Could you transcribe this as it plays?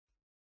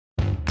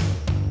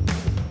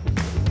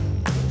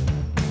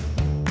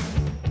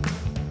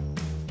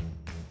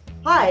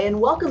Hi,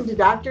 and welcome to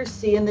Dr.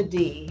 C and the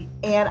D.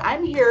 And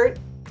I'm here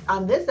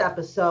on this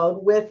episode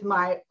with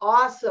my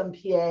awesome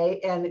PA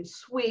and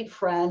sweet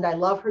friend. I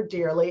love her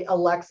dearly,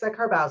 Alexa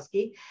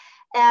Karbowski.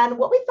 And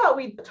what we thought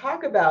we'd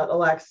talk about,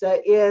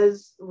 Alexa,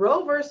 is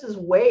Roe versus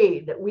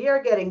Wade. We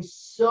are getting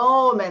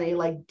so many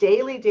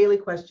daily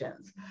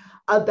questions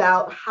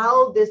about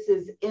how this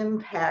is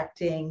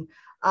impacting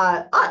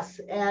us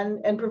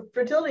and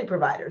fertility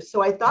providers.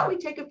 So I thought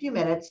we'd take a few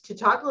minutes to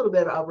talk a little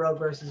bit about Roe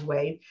versus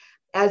Wade,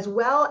 as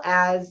well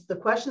as the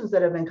questions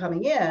that have been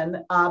coming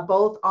in,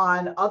 both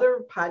on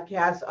other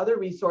podcasts, other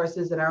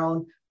resources in our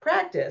own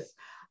practice.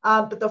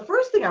 But the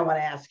first thing I want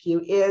to ask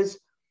you is,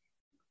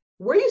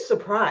 were you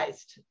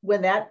surprised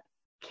when that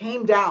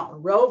came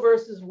down, Roe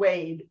versus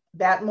Wade,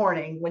 that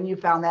morning when you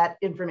found that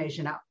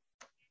information out?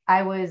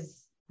 I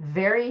was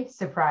very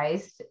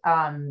surprised,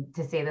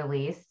 to say the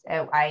least.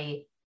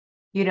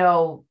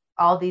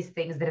 All these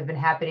things that have been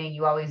happening,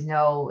 you always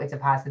know it's a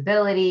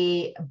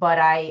possibility, but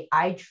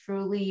I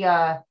truly,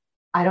 I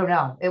don't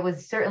know. It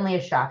was certainly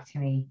a shock to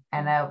me.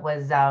 And that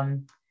was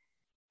a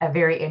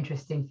very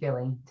interesting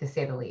feeling, to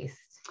say the least.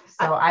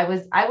 So I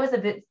was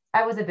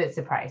a bit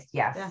surprised.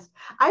 Yes. Yeah.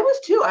 I was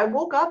too. I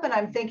woke up and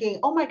I'm thinking,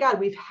 oh my God,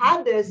 we've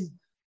had this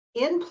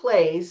in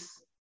place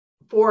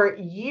for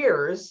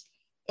years.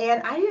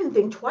 And I didn't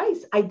think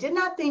twice. I did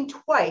not think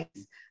twice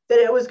that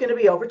it was going to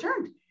be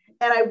overturned.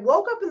 And I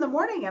woke up in the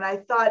morning and I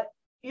thought,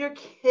 you're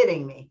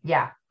kidding me.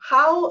 Yeah.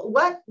 How,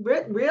 what,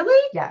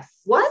 really? Yes.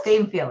 What?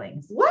 Same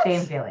feelings. What?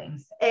 Same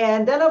feelings.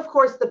 And then, of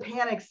course, the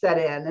panic set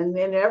in and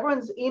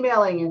everyone's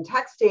emailing and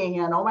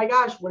texting and, oh my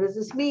gosh, what does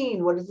this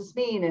mean? What does this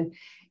mean?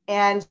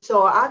 And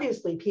so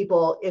obviously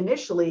people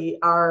initially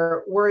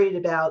are worried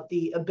about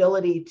the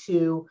ability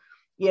to,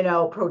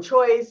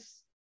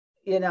 pro-choice,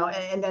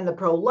 and then the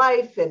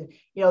pro-life and,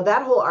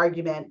 that whole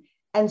argument.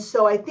 And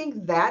so I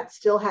think that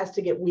still has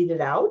to get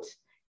weeded out.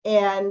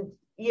 And,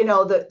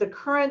 the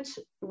current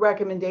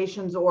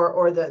recommendations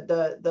or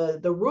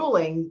the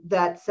ruling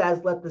that says,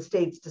 let the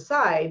states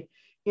decide,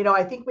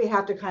 I think we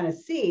have to kind of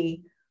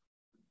see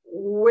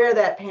where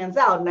that pans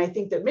out. And I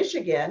think that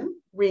Michigan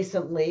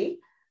recently,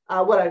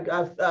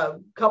 a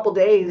couple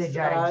days,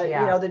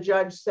 the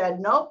judge said,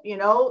 nope,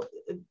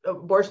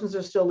 abortions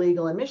are still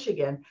legal in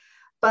Michigan.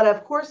 But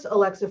of course,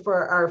 Alexa,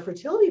 for our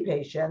fertility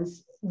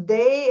patients,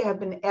 they have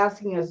been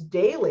asking us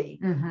daily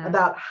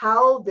about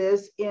how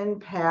this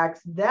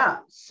impacts them.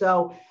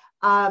 So,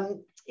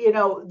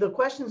 the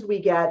questions we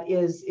get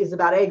is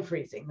about egg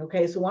freezing.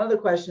 Okay. So one of the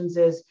questions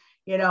is,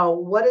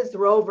 what does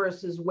Roe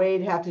versus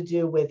Wade have to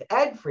do with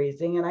egg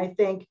freezing? And I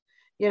think,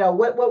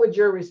 what would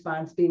your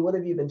response be? What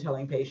have you been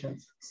telling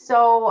patients?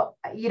 So,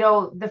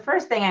 the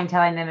first thing I'm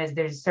telling them is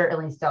there's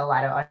certainly still a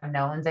lot of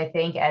unknowns, I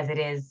think, as it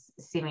is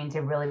seeming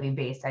to really be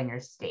based on your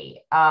state.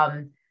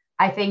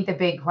 I think the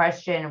big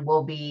question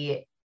will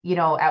be,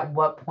 at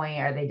what point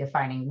are they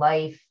defining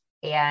life?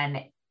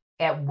 And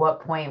at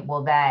what point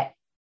will that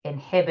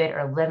inhibit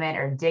or limit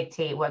or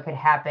dictate what could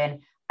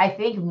happen? I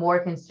think more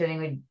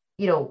concerning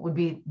would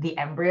be the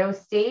embryo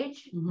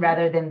stage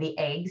rather than the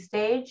egg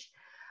stage.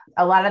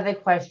 A lot of the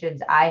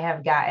questions I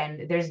have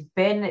gotten, there's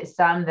been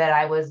some that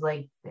I was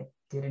like,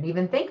 didn't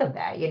even think of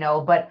that,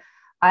 but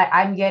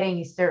I'm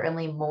getting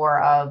certainly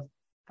more of,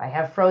 if I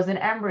have frozen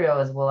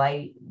embryos, will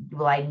I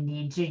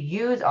need to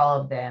use all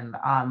of them?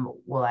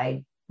 Will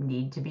I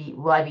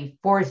be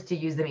forced to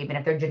use them even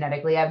if they're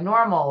genetically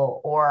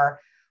abnormal? Or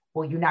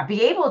will you not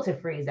be able to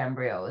freeze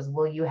embryos?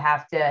 Will you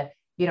have to,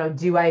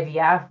 do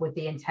IVF with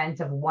the intent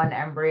of one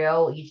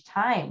embryo each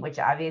time, which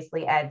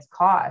obviously adds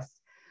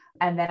cost?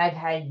 And then I've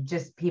had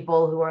just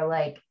people who are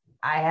like,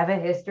 I have a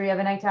history of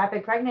an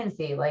ectopic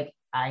pregnancy. Like,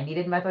 I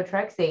needed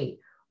methotrexate.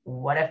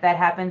 What if that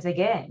happens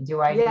again? Do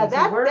I need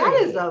to worry?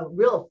 That is a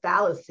real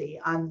fallacy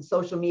on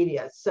social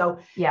media. So,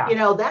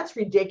 that's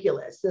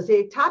ridiculous. This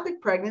ectopic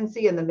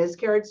pregnancy and the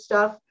miscarriage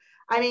stuff,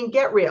 I mean,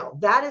 get real.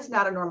 That is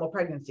not a normal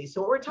pregnancy.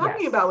 So what we're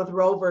talking about with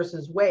Roe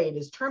versus Wade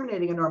is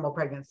terminating a normal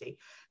pregnancy.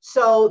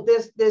 So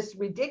this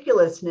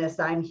ridiculousness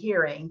I'm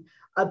hearing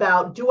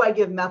about, do I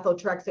give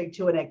methotrexate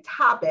to an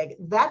ectopic?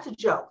 That's a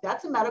joke.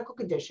 That's a medical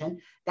condition.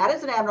 That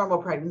is an abnormal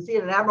pregnancy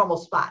and an abnormal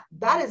spot.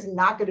 That is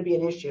not going to be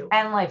an issue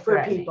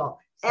for people.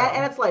 So.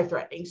 And it's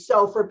life-threatening.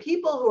 So for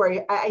people who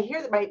are, I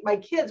hear that my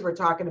kids were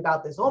talking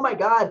about this. Oh my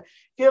God, if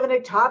you have an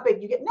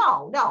ectopic, you get,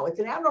 no, it's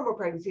an abnormal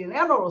pregnancy, an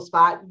abnormal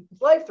spot,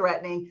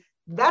 life-threatening.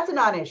 That's a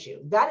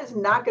non-issue. That is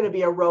not going to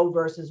be a Roe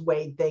versus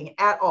Wade thing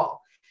at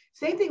all.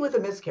 Same thing with a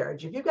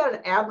miscarriage. If you've got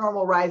an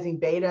abnormal rising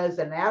betas,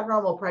 an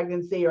abnormal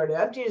pregnancy, or an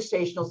empty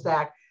gestational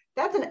sac,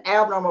 that's an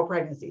abnormal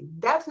pregnancy.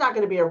 That's not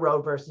going to be a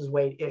Roe versus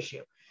Wade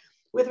issue.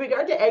 With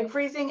regard to egg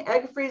freezing,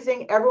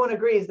 everyone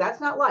agrees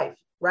that's not life,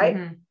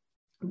 right?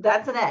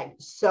 That's an egg.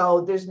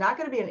 So there's not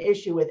going to be an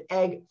issue with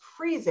egg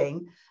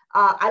freezing,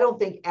 I don't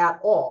think at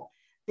all.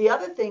 The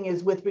other thing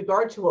is, with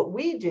regard to what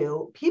we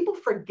do, people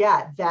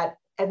forget that,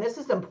 and this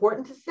is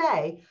important to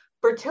say,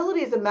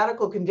 fertility is a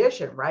medical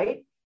condition,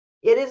 right?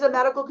 It is a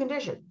medical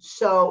condition.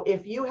 So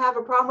if you have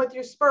a problem with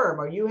your sperm,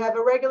 or you have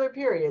irregular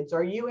periods,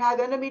 or you have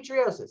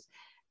endometriosis,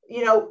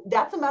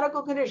 that's a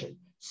medical condition.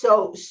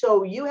 So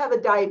you have a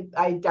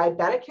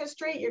diabetic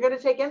history, you're going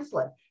to take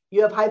insulin.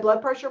 You have high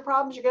blood pressure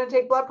problems, you're going to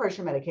take blood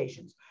pressure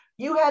medications.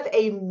 You have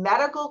a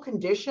medical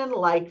condition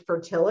like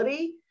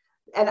fertility,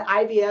 and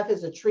IVF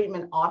is a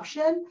treatment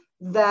option,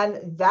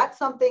 then that's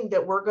something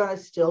that we're going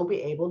to still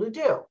be able to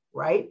do,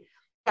 right?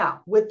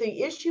 Now, with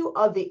the issue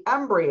of the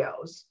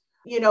embryos,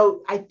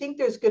 I think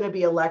there's going to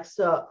be,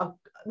 Alexa,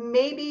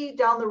 maybe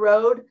down the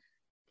road,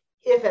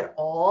 if at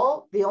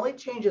all, the only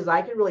changes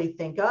I can really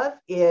think of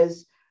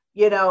is,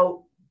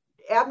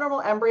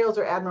 abnormal embryos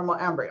are abnormal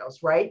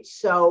embryos, right?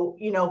 So,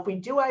 if we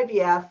do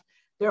IVF,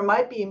 there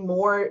might be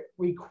more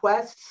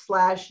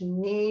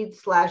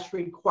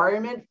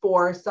request/need/requirement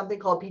for something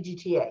called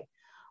PGTA,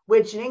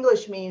 which in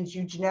English means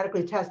you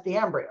genetically test the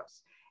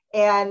embryos.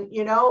 And,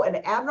 an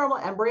abnormal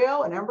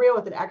embryo, an embryo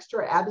with an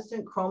extra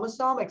absent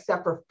chromosome,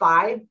 except for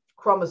 5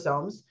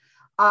 chromosomes,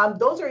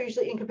 those are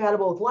usually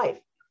incompatible with life.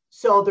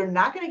 So they're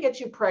not going to get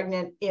you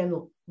pregnant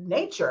in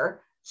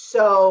nature.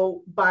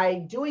 So by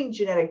doing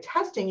genetic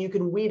testing, you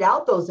can weed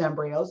out those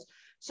embryos.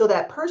 So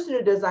that person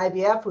who does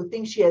IVF who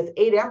thinks she has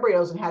 8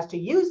 embryos and has to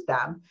use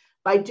them,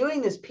 by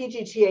doing this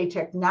PGTA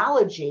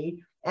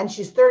technology, and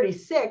she's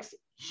 36,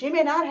 she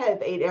may not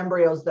have 8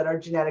 embryos that are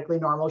genetically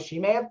normal. She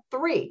may have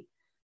 3,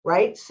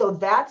 right? So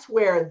that's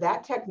where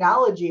that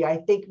technology, I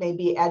think, may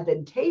be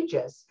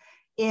advantageous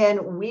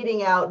in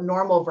weeding out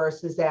normal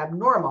versus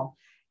abnormal.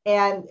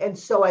 And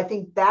so I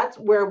think that's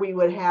where we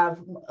would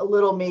have a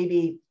little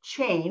maybe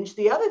change.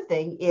 The other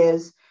thing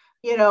is,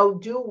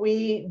 do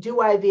we do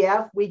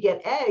IVF, we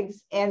get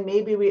eggs, and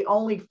maybe we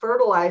only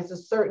fertilize a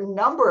certain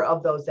number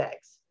of those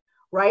eggs,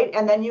 right?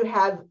 And then you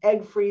have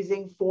egg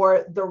freezing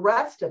for the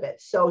rest of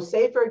it. So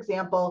say, for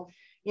example,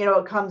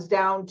 it comes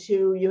down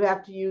to you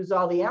have to use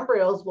all the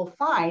embryos. Well,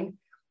 fine.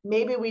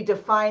 Maybe we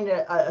define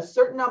a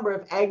certain number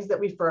of eggs that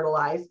we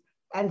fertilize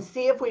and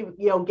see if we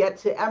get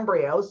to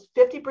embryos.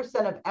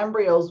 50% of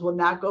embryos will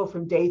not go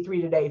from day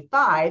 3 to day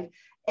 5,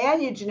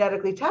 and you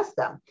genetically test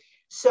them.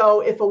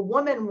 So if a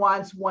woman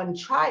wants 1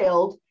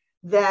 child,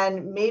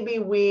 then maybe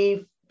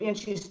and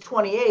she's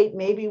 28,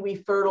 maybe we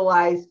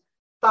fertilize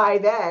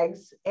 5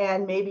 eggs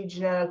and maybe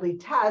genetically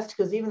test,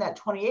 because even that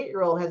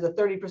 28-year-old has a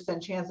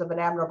 30% chance of an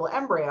abnormal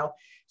embryo.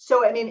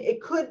 So,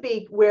 it could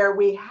be where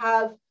we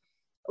have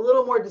a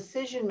little more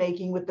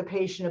decision-making with the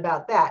patient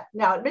about that.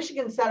 Now, at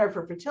Michigan Center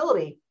for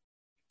Fertility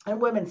and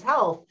Women's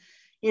Health,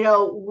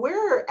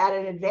 we're at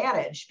an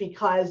advantage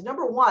because,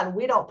 number one,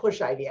 we don't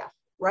push IVF,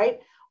 right?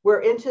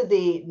 We're into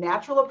the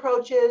natural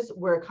approaches.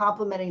 We're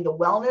complementing the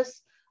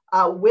wellness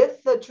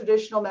with the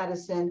traditional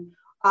medicine.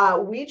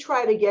 We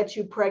try to get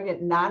you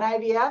pregnant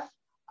non-IVF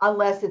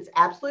unless it's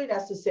absolutely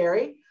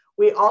necessary.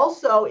 We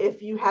also,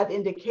 if you have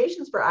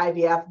indications for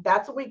IVF,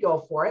 that's when we go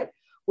for it.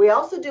 We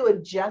also do a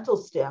gentle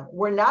stim.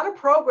 We're not a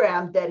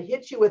program that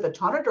hits you with a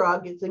ton of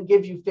drugs and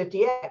gives you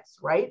 50 eggs,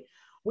 right?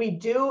 We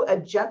do a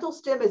gentle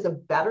stim is a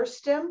better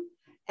stim.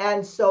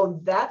 And so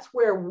that's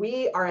where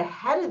we are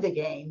ahead of the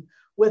game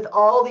with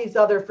all these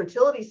other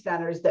fertility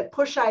centers that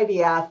push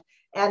IVF,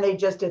 and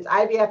it's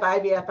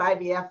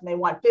IVF, and they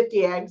want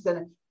 50 eggs.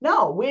 And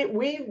no,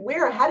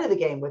 we're ahead of the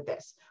game with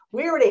this.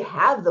 We already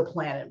have the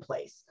plan in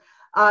place.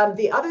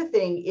 The other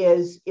thing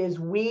is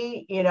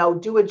we,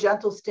 do a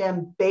gentle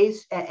stim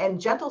base, and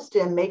gentle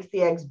stim makes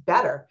the eggs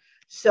better.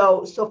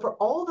 So for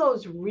all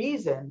those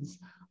reasons,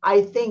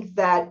 I think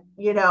that,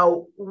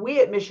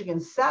 we at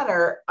Michigan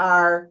Center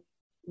are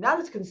not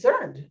as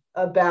concerned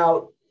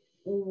about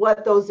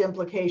what those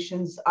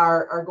implications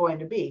are going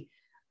to be.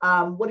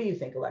 What do you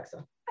think,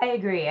 Alexa? I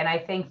agree. And I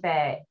think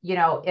that,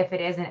 if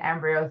it is an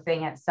embryo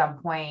thing at some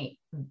point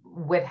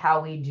with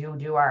how we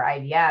do our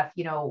IVF,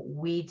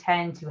 we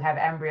tend to have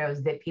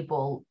embryos that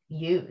people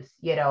use.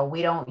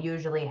 We don't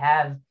usually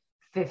have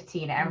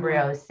 15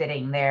 embryos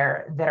sitting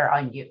there that are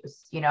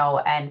unused,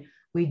 and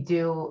we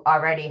do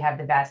already have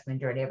the vast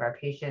majority of our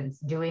patients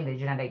doing the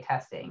genetic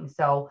testing.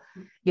 So,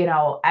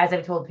 as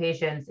I've told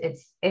patients,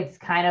 it's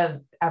kind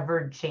of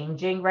ever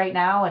changing right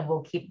now, and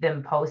we'll keep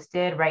them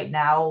posted. Right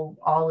now,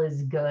 all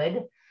is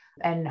good,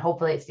 and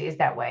hopefully it stays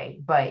that way.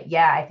 But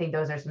yeah, I think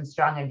those are some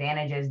strong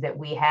advantages that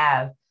we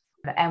have.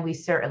 And we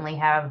certainly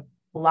have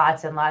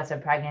lots and lots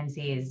of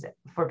pregnancies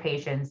for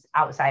patients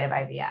outside of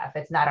IVF.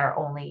 It's not our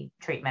only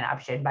treatment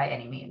option by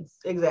any means.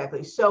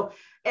 Exactly. So,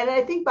 and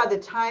I think by the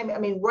time,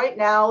 right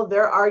now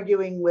they're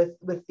arguing with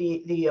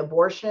the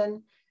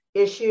abortion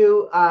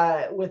issue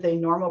with a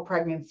normal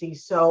pregnancy.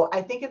 So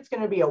I think it's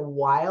going to be a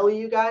while,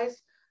 you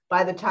guys,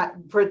 by the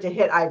time for it to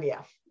hit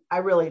IVF. I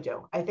really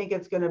do. I think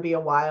it's going to be a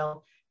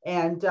while.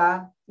 And,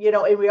 and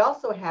we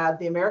also have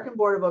the American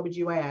Board of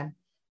OBGYN,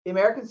 the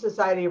American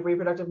Society of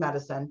Reproductive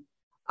Medicine.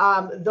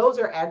 Those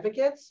are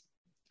advocates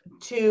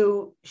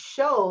to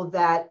show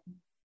that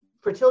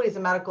fertility is a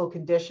medical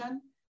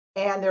condition,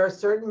 and there are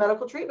certain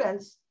medical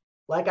treatments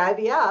like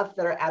IVF,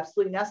 that are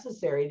absolutely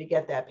necessary to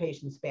get that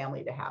patient's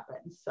family to happen.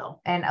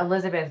 So, and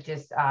Elizabeth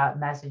just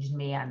messaged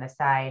me on the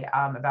side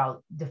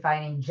about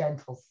defining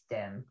gentle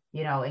stim,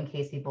 in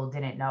case people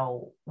didn't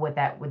know what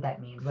that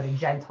means, what a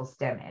gentle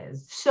stim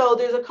is. So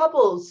there's a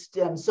couple of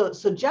stims.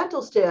 So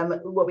gentle stim,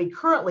 what we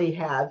currently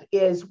have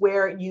is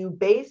where you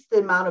base the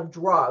amount of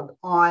drug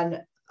on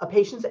a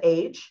patient's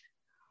age,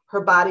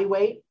 her body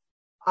weight,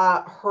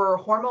 her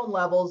hormone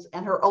levels,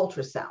 and her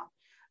ultrasound.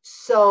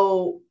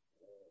 So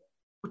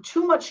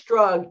too much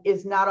drug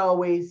is not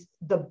always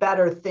the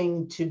better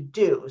thing to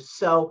do.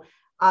 So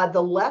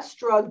the less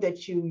drug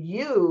that you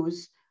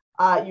use,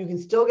 you can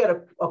still get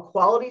a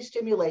quality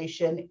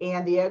stimulation,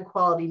 and the egg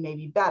quality may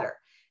be better.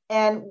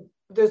 And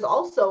there's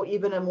also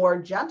even a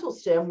more gentle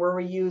stim where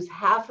we use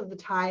half of the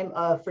time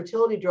of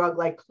fertility drug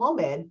like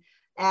Clomid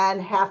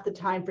and half the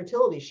time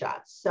fertility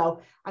shots. So,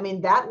 I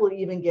mean, that will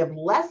even give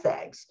less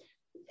eggs.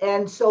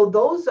 And so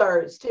those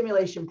are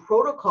stimulation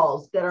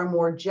protocols that are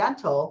more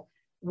gentle,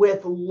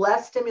 with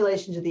less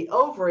stimulation to the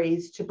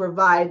ovaries to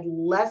provide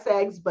less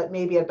eggs, but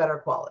maybe a better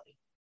quality.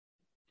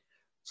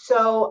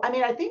 So, I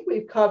mean, I think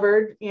we've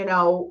covered,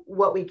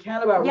 what we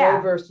can about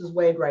Roe versus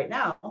Wade right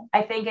now.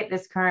 I think at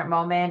this current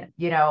moment,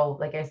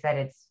 like I said,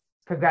 it's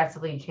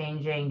progressively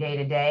changing day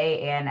to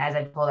day. And as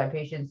I told our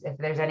patients, if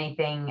there's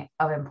anything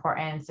of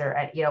importance or,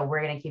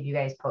 we're going to keep you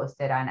guys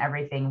posted on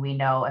everything we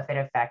know if it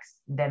affects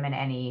them in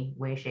any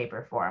way, shape,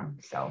 or form.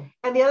 So,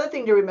 and the other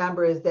thing to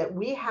remember is that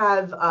we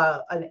have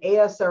an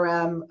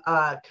ASRM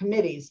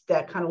committees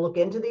that kind of look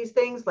into these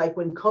things. Like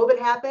when COVID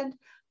happened,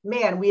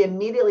 man,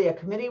 a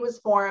committee was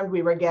formed.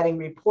 We were getting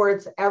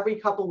reports every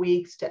couple of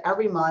weeks to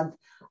every month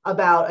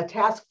about a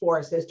task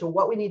force as to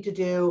what we need to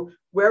do,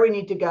 where we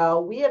need to go.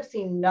 We have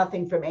seen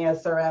nothing from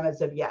ASRM as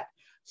of yet.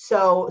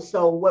 So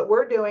what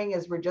we're doing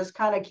is we're just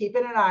kind of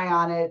keeping an eye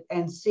on it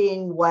and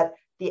seeing what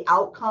the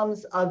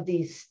outcomes of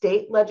these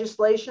state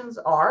legislations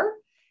are,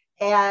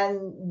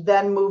 and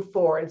then move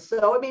forward.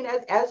 So, I mean,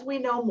 as we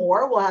know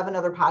more, we'll have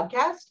another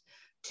podcast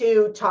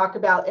to talk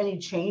about any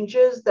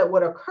changes that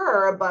would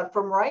occur. But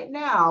from right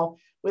now,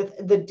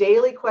 with the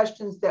daily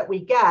questions that we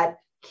get,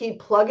 keep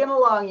plugging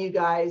along, you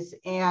guys.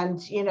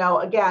 And,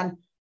 again,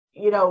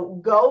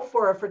 go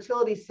for a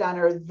fertility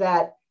center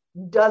that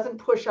doesn't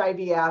push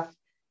IVF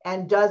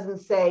and doesn't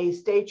say,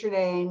 state your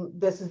name,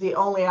 this is the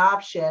only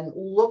option.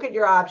 Look at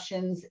your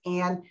options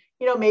and,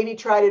 maybe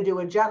try to do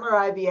a gentler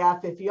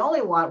IVF if you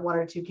only want 1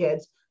 or 2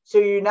 kids. So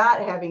you're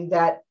not having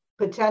that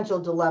potential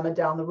dilemma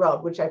down the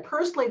road, which I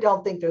personally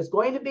don't think there's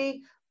going to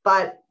be,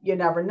 but you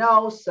never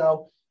know.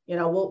 So,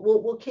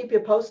 we'll keep you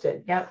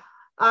posted. Yep.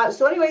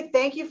 So anyway,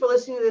 thank you for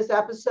listening to this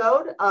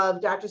episode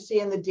of Dr. C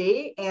and the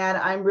D. And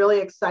I'm really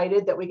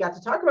excited that we got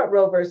to talk about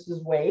Roe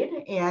versus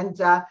Wade.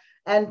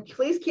 And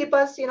please keep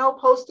us,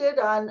 posted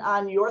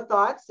on your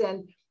thoughts.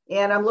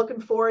 And I'm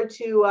looking forward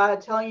to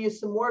telling you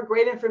some more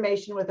great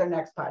information with our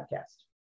next podcast.